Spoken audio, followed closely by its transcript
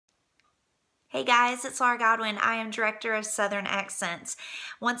Hey guys, it's Laura Godwin. I am Director of Southern Accents.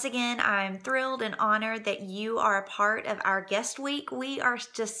 Once again, I'm thrilled and honored that you are a part of our guest week. We are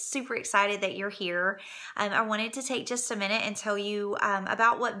just super excited that you're here. I wanted to take just a minute and tell you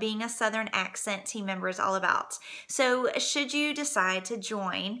about what being a Southern Accent team member is all about. So should you decide to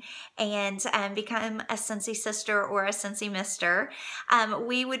join and become a Cincy sister or a Cincy mister,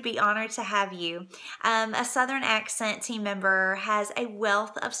 we would be honored to have you. A Southern Accent team member has a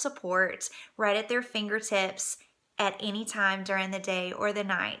wealth of support right at their fingertips at any time during the day or the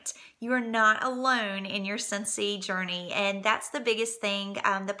night. You are not alone in your Cincy journey, and that's the biggest thing,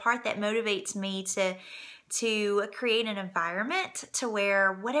 the part that motivates me to create an environment to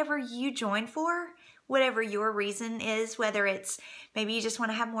where whatever you join for, whatever your reason is, whether it's maybe you just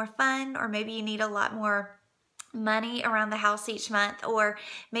want to have more fun, or maybe you need a lot more money around the house each month, or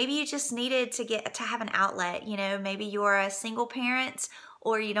maybe you just needed to have an outlet. Maybe you're a single parent,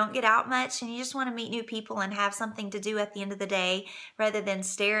 or you don't get out much and you just want to meet new people and have something to do at the end of the day rather than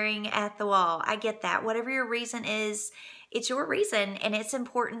staring at the wall. I get that. Whatever your reason is, it's your reason, and it's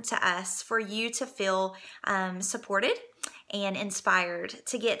important to us for you to feel supported and inspired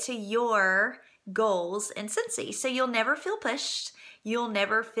to get to your goals in Cincy. So you'll never feel pushed. You'll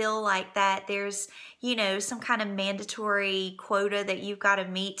never feel like that there's, some kind of mandatory quota that you've got to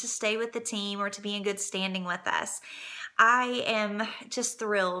meet to stay with the team or to be in good standing with us. I am just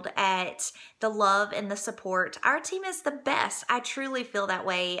thrilled at the love and the support. Our team is the best. I truly feel that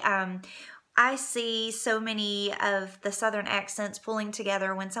way. I see so many of the Southern Accents pulling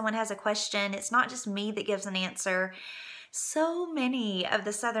together when someone has a question. It's not just me that gives an answer. So many of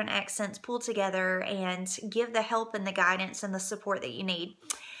the Southern Accents pull together and give the help and the guidance and the support that you need.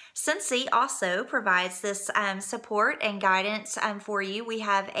 Cincy also provides this support and guidance for you. We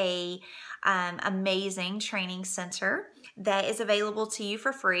have a amazing training center that is available to you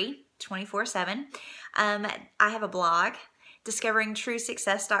for free 24/7. I have a blog,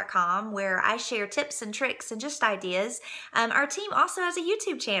 discoveringtruesuccess.com, where I share tips and tricks and just ideas. Our team also has a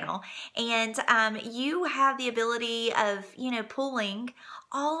YouTube channel, and you have the ability of, pulling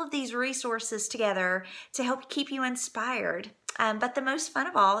all of these resources together to help keep you inspired. But the most fun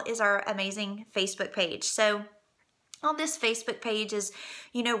of all is our amazing Facebook page. So on this Facebook page is,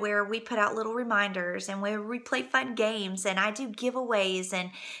 where we put out little reminders and where we play fun games, and I do giveaways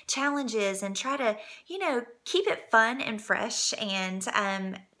and challenges and try to, keep it fun and fresh. And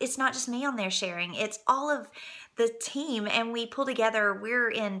it's not just me on there sharing, it's all of the team, and we pull together. We're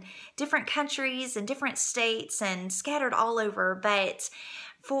in different countries and different states and scattered all over, but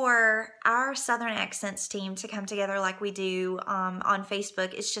for our Southern Accents team to come together like we do on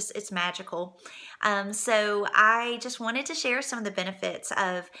Facebook, it's magical. So I just wanted to share some of the benefits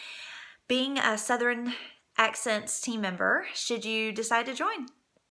of being a Southern Accents team member should you decide to join.